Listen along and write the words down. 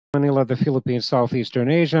Manila, the Philippines,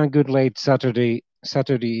 Southeastern Asia, and good late Saturday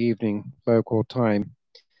evening local time.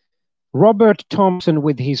 Robert Thompson,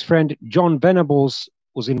 with his friend John Venables,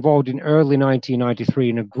 was involved in early 1993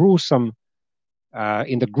 in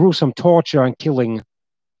the gruesome torture and killing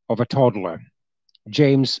of a toddler,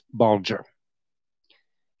 James Bulger.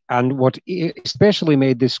 And what especially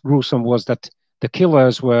made this gruesome was that the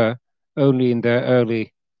killers were only in their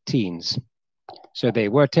early teens, so they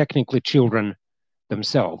were technically children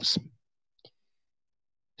themselves.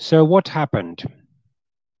 So what happened?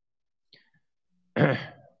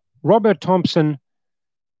 Robert Thompson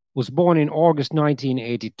was born in August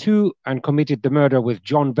 1982 and committed the murder with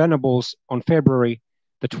John Venables on February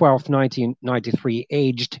the 12th, 1993,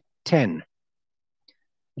 aged 10.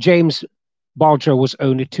 James Bulger was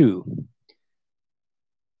only 2.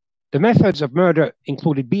 The methods of murder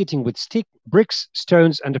included beating with bricks,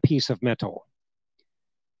 stones, and a piece of metal.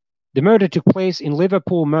 The murder took place in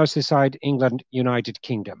Liverpool, Merseyside, England, United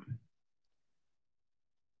Kingdom.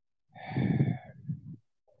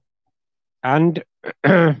 And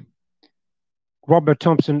Robert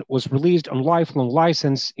Thompson was released on lifelong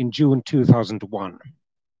license in June 2001.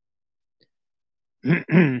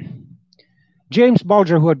 James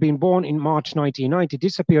Bulger, who had been born in March 1990,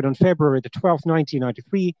 disappeared on February the 12th,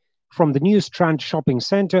 1993, from the New Strand shopping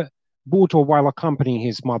centre, Bhutto, while accompanying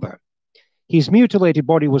his mother. His mutilated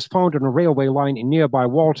body was found on a railway line in nearby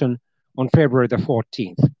Walton on February the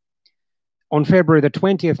 14th. On February the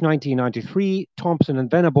 20th, 1993, Thompson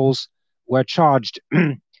and Venables were charged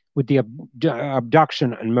with the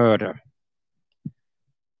abduction and murder.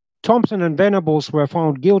 Thompson and Venables were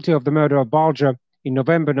found guilty of the murder of Bulger in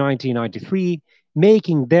November 1993,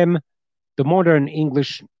 making them the modern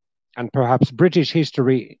English and perhaps British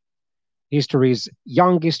history's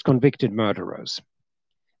youngest convicted murderers.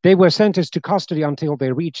 They were sentenced to custody until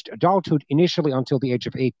they reached adulthood, initially until the age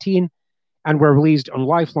of 18, and were released on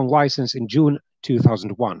lifelong license in June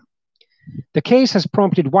 2001. The case has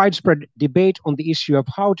prompted widespread debate on the issue of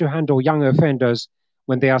how to handle young offenders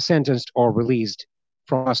when they are sentenced or released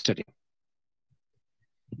from custody.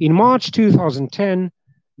 In March 2010,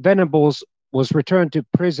 Venables was returned to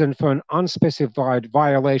prison for an unspecified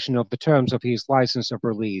violation of the terms of his license of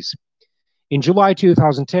release. In July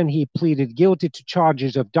 2010, he pleaded guilty to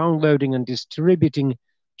charges of downloading and distributing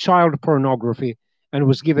child pornography and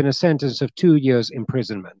was given a sentence of 2 years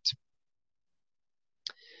imprisonment.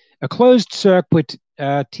 A closed circuit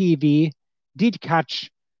TV did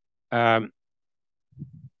catch the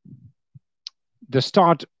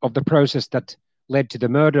start of the process that led to the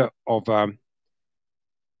murder of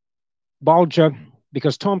Bulger,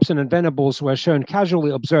 because Thompson and Venables were shown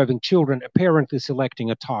casually observing children, apparently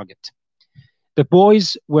selecting a target. The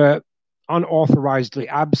boys were unauthorizedly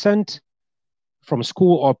absent from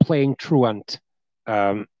school or playing truant.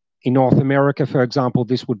 In North America, for example,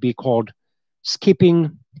 this would be called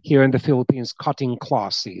skipping. Here in the Philippines, cutting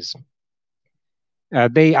classes.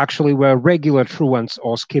 They actually were regular truants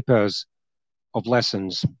or skippers of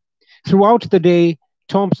lessons. Throughout the day,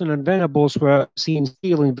 Thompson and Venables were seen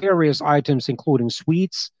stealing various items, including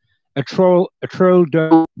sweets, a troll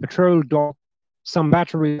dog, some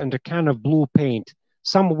batteries, and a can of blue paint,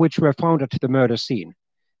 some of which were found at the murder scene.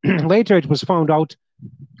 Later, it was found out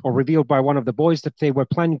or revealed by one of the boys that they were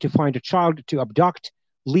planning to find a child to abduct,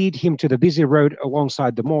 lead him to the busy road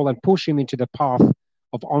alongside the mall, and push him into the path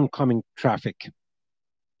of oncoming traffic.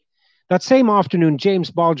 That same afternoon,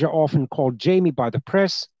 James Bulger, often called Jamie by the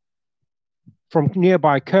press, from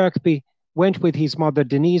nearby Kirkby, went with his mother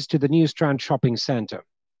Denise to the New Strand shopping centre.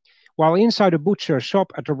 While inside a butcher's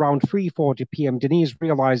shop at around 3:40 p.m., Denise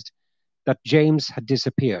realized that James had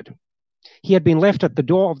disappeared. He had been left at the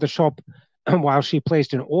door of the shop while she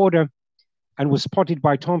placed an order and was spotted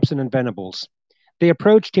by Thompson and Venables. They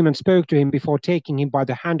approached him and spoke to him before taking him by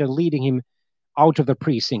the hand and leading him out of the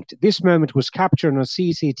precinct. This moment was captured on a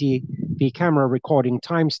CCTV camera recording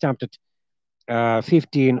time-stamped at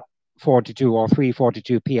 15:42 or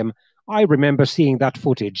 3:42 p.m. I remember seeing that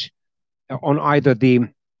footage on either the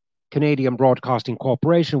Canadian Broadcasting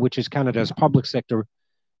Corporation, which is Canada's public sector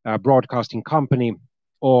broadcasting company,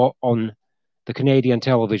 or on the Canadian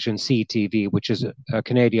television CTV, which is a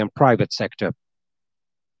Canadian private sector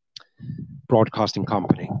broadcasting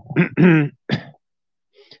company.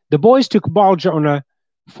 The boys took Bulger on a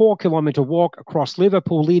 4-kilometer walk across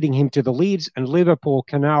Liverpool, leading him to the Leeds and Liverpool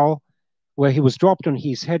Canal, where he was dropped on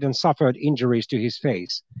his head and suffered injuries to his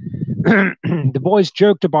face. The boys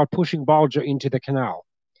joked about pushing Bulger into the canal.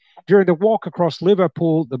 During the walk across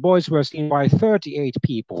Liverpool, the boys were seen by 38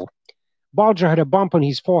 people. Bulger had a bump on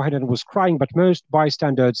his forehead and was crying, but most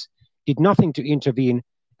bystanders did nothing to intervene,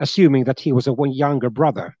 assuming that he was a younger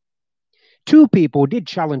brother. Two people did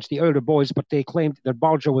challenge the older boys, but they claimed that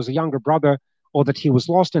Bulger was a younger brother or that he was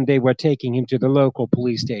lost and they were taking him to the local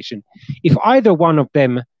police station. If either one of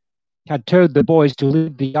them had told the boys to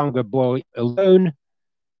leave the younger boy alone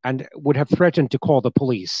and would have threatened to call the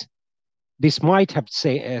police, this might have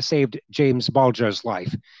saved James Bulger's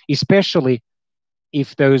life, especially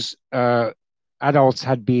if those adults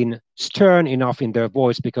had been stern enough in their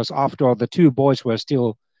voice, because after all, the two boys were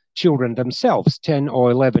still children themselves, 10 or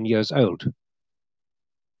 11 years old.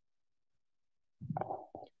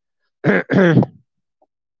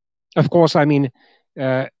 Of course, I mean,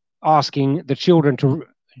 asking the children to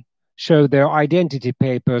show their identity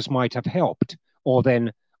papers might have helped, or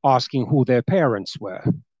then asking who their parents were,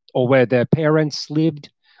 or where their parents lived,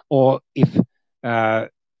 or if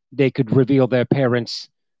they could reveal their parents'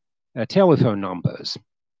 telephone numbers.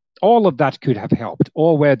 All of that could have helped,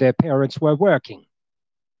 or where their parents were working.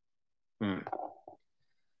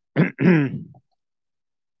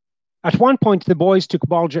 At one point, the boys took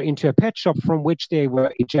Bulger into a pet shop from which they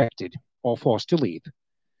were ejected or forced to leave.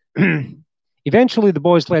 Eventually, the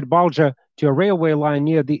boys led Bulger to a railway line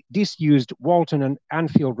near the disused Walton and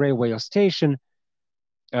Anfield railway station,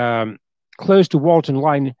 close to Walton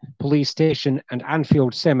Line police station and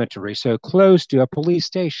Anfield Cemetery, so close to a police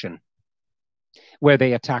station, where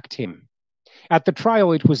they attacked him. At the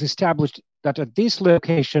trial, it was established that at this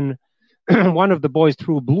location, one of the boys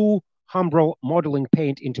threw blue Humbrol modeling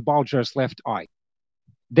paint into Bulger's left eye.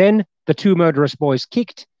 Then the two murderous boys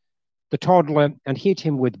kicked the toddler and hit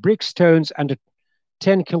him with brick stones and a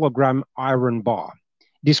 10-kilogram iron bar,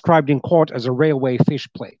 described in court as a railway fish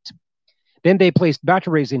plate. Then they placed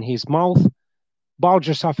batteries in his mouth.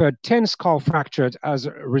 Bulger suffered 10 skull fractures as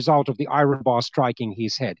a result of the iron bar striking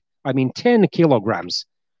his head. I mean, 10 kilograms.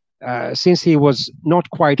 Since he was not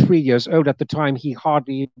quite 3 years old at the time, he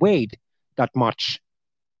hardly weighed that much.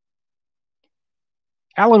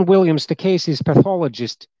 Alan Williams, the case's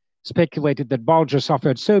pathologist, speculated that Bulger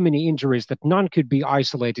suffered so many injuries that none could be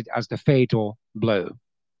isolated as the fatal blow.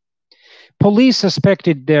 Police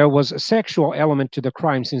suspected there was a sexual element to the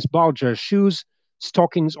crime since Bulger's shoes,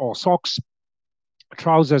 stockings or socks,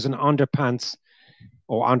 trousers and underpants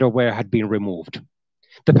or underwear had been removed.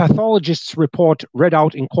 The pathologist's report read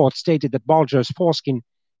out in court stated that Bulger's foreskin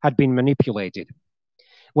had been manipulated.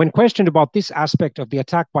 When questioned about this aspect of the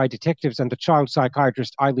attack by detectives and the child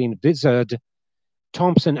psychiatrist Eileen Vizard,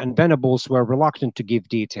 Thompson and Venables were reluctant to give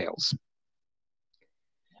details.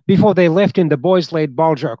 Before they left him, the boys laid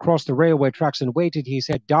Bulger across the railway tracks and weighted his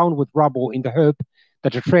head down with rubble in the hope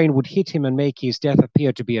that a train would hit him and make his death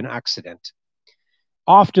appear to be an accident.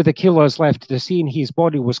 After the killers left the scene, his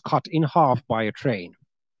body was cut in half by a train.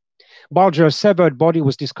 Bulger's severed body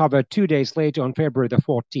was discovered 2 days later on February the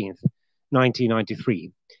 14th,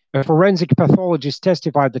 1993. A forensic pathologist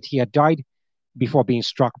testified that he had died before being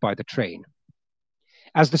struck by the train.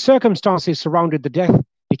 As the circumstances surrounding the death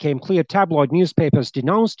became clear, tabloid newspapers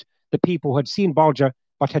denounced the people who had seen Bulger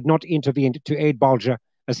but had not intervened to aid Bulger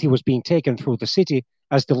as he was being taken through the city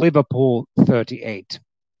as the Liverpool 38.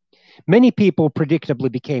 Many people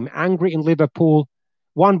predictably became angry in Liverpool.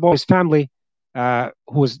 One boy's family, the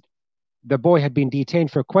boy had been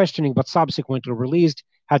detained for questioning but subsequently released,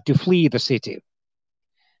 had to flee the city.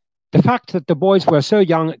 The fact that the boys were so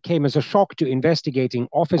young came as a shock to investigating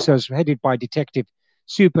officers headed by Detective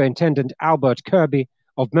Superintendent Albert Kirby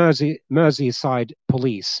of Merseyside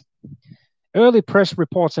Police. Early press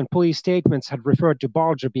reports and police statements had referred to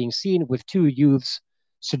Bulger being seen with two youths,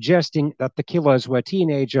 suggesting that the killers were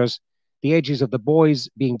teenagers, the ages of the boys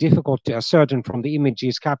being difficult to ascertain from the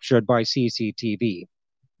images captured by CCTV.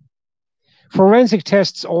 Forensic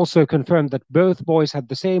tests also confirmed that both boys had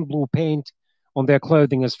the same blue paint on their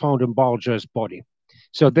clothing as found in Bulger's body.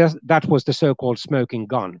 So that was the so-called smoking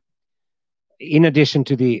gun, in addition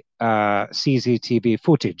to the CCTV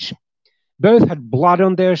footage. Both had blood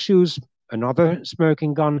on their shoes, another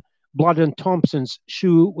smoking gun. Blood on Thompson's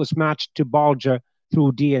shoe was matched to Bulger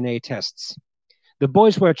through DNA tests. The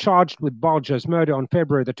boys were charged with Bulger's murder on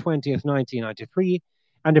February the 20th, 1993,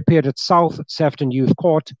 and appeared at South Sefton Youth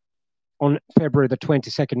Court on February the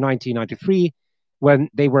 22nd, 1993, when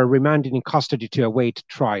they were remanded in custody to await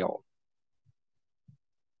trial.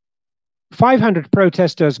 500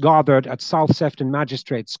 protesters gathered at South Sefton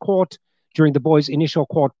Magistrates Court during the boys' initial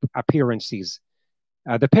court appearances.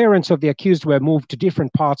 The parents of the accused were moved to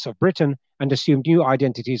different parts of Britain and assumed new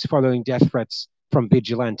identities following death threats from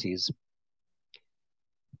vigilantes.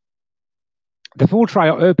 The full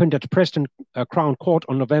trial opened at Preston Crown Court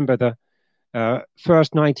on November the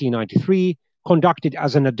 1st, 1993, conducted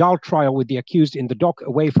as an adult trial with the accused in the dock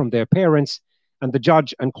away from their parents and the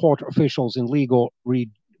judge and court officials in legal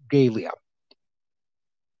regalia.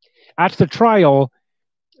 At the trial,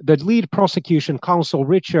 the lead prosecution counsel,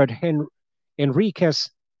 Richard Enriquez,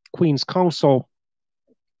 Queen's counsel,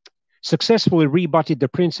 successfully rebutted the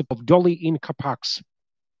principle of doli in capax,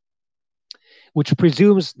 which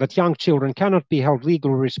presumes that young children cannot be held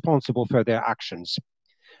legally responsible for their actions.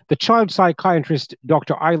 The child psychiatrist,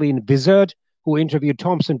 Dr. Eileen Vizard, who interviewed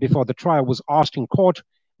Thompson before the trial, was asked in court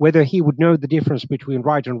whether he would know the difference between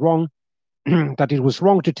right and wrong, that it was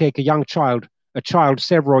wrong to take a child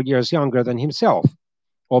several years younger than himself,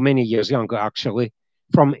 or many years younger actually,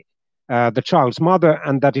 from the child's mother,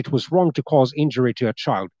 and that it was wrong to cause injury to a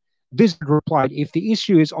child. Vizard replied, "If the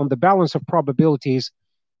issue is on the balance of probabilities,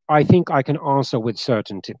 I think I can answer with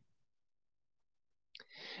certainty."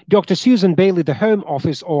 Dr. Susan Bailey, the Home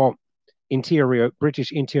Office or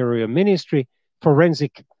British Interior Ministry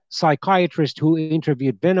forensic psychiatrist who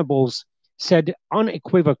interviewed Venables, said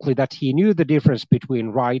unequivocally that he knew the difference between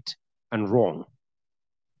right and wrong.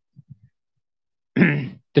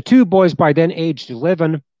 The two boys, by then aged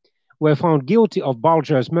 11, were found guilty of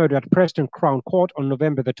Bulger's murder at Preston Crown Court on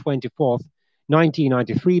November the 24th,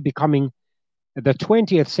 1993, becoming the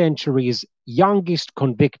 20th century's youngest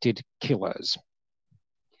convicted killers.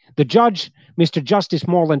 The judge, Mr. Justice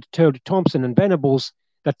Morland, told Thompson and Venables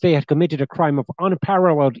that they had committed a crime of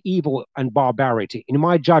unparalleled evil and barbarity. "In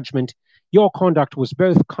my judgment, your conduct was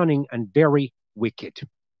both cunning and very wicked."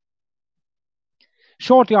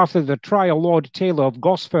 Shortly after the trial, Lord Taylor of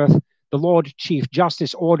Gosforth, the Lord Chief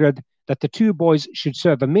Justice, ordered that the two boys should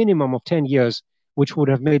serve a minimum of 10 years, which would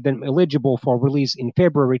have made them eligible for release in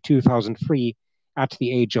February 2003 at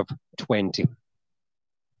the age of 20.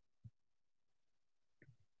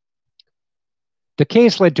 The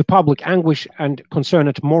case led to public anguish and concern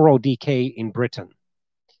at moral decay in Britain.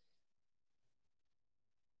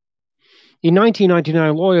 In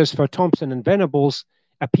 1999, lawyers for Thompson and Venables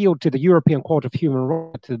appealed to the European Court of Human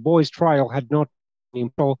Rights. The boys' trial had not been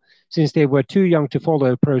impartial since they were too young to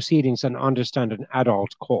follow proceedings and understand an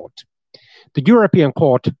adult court. The European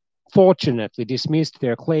Court fortunately dismissed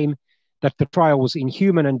their claim that the trial was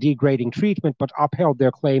inhuman and degrading treatment, but upheld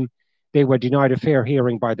their claim they were denied a fair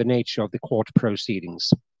hearing by the nature of the court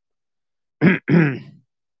proceedings.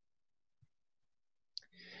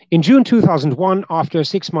 In June 2001, after a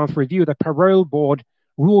 6-month review, the parole board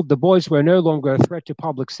ruled the boys were no longer a threat to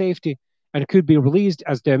public safety and could be released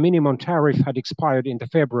as their minimum tariff had expired in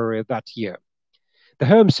February of that year. The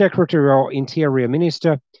Home Secretary or Interior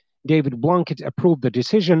Minister, David Blunkett, approved the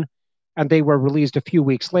decision, and they were released a few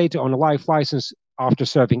weeks later on a life license after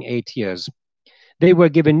serving 8 years. They were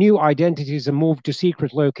given new identities and moved to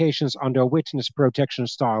secret locations under a witness protection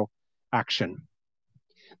style action.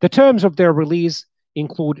 The terms of their release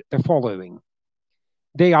include the following.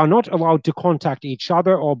 They are not allowed to contact each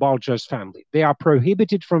other or Bulger's family. They are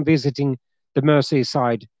prohibited from visiting the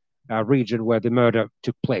Merseyside region where the murder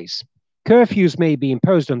took place. Curfews may be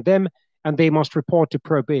imposed on them, and they must report to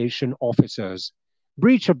probation officers.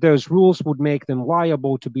 Breach of those rules would make them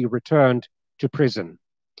liable to be returned to prison.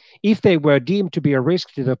 If they were deemed to be a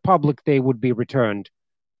risk to the public, they would be returned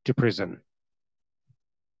to prison.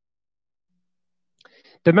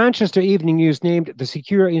 The Manchester Evening News named the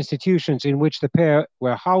secure institutions in which the pair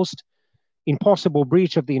were housed in possible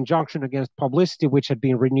breach of the injunction against publicity, which had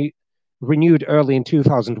been renewed early in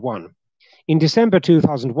 2001. In December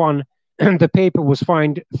 2001, the paper was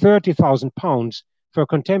fined £30,000 for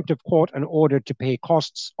contempt of court and ordered to pay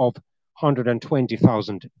costs of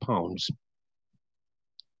 £120,000.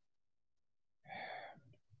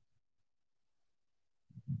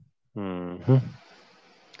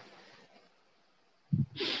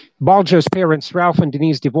 Bulger's parents, Ralph and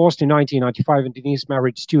Denise, divorced in 1995, and Denise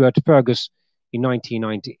married Stuart Fergus in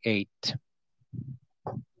 1998.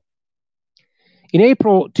 In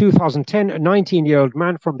April 2010, a 19-year-old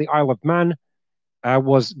man from the Isle of Man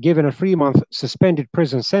was given a 3-month suspended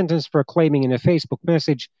prison sentence for claiming in a Facebook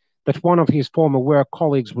message that one of his former work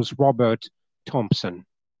colleagues was Robert Thompson.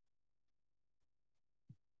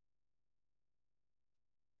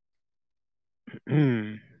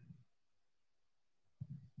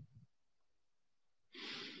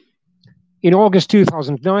 In August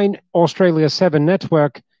 2009, Australia's 7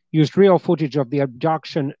 Network used real footage of the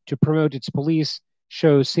abduction to promote its police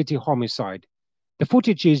show City Homicide. The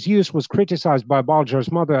footage's use was criticized by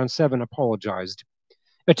Bulger's mother, and 7 apologized.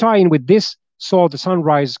 A tie-in with this saw the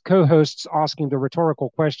Sunrise co-hosts asking the rhetorical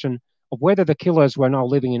question of whether the killers were now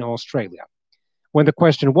living in Australia. When the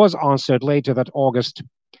question was answered later that August,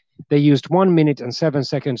 they used 1 minute and 7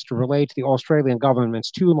 seconds to relate the Australian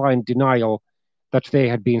government's 2-line denial that they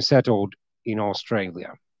had been settled in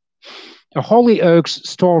Australia. A Hollyoaks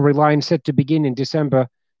storyline set to begin in December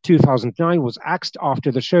 2009 was axed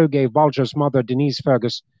after the show gave Bulger's mother, Denise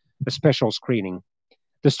Fergus, a special screening.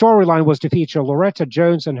 The storyline was to feature Loretta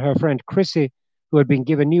Jones and her friend Chrissy, who had been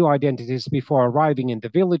given new identities before arriving in the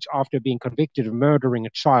village after being convicted of murdering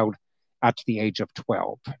a child at the age of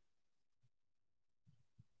 12.